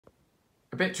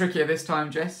bit trickier this time,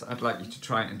 Jess. I'd like you to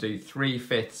try and do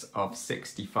 3/5 of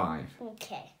 65.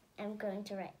 Okay, I'm going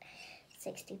to write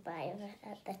 65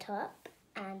 at the top,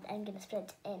 and I'm going to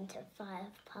split it into 5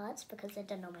 parts because the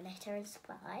denominator is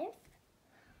 5.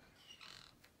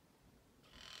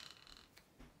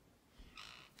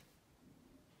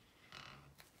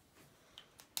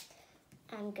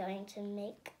 I'm going to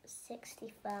make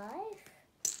 65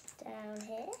 down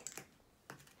here,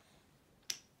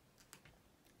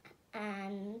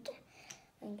 and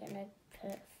I'm going to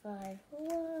put 5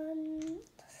 ones,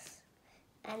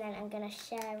 and then I'm going to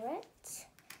share it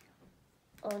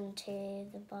onto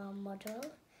the bar model.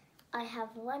 I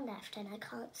have 1 left and I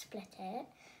can't split it,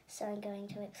 so I'm going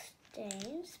to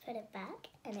exchange, put it back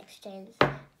and exchange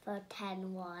for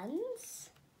 10 ones.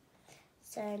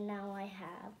 So now I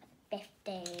have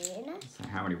 15. So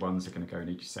how many ones are going to go in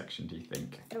each section, do you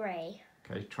think? 3.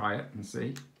 Okay, try it and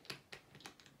see.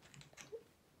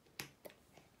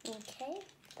 Okay,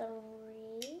 3,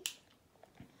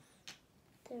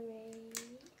 3,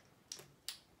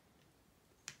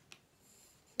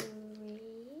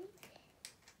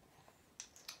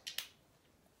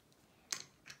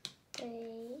 3,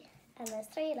 and there's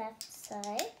 3 left, so,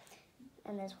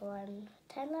 and there's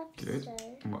 10 left. Good. So,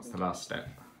 And what's the last step?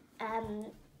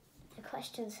 the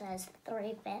question says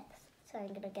 3/5, so I'm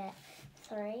going to get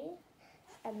 3.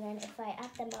 And then if I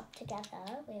add them up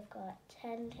together, we've got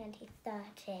 10, 20,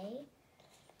 30.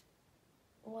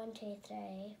 1, 2,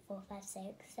 3, 4, 5, 6,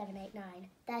 7, 8, 9.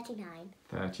 39.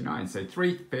 39. So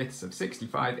 3/5 of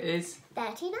 65 is?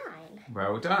 39.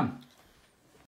 Well done.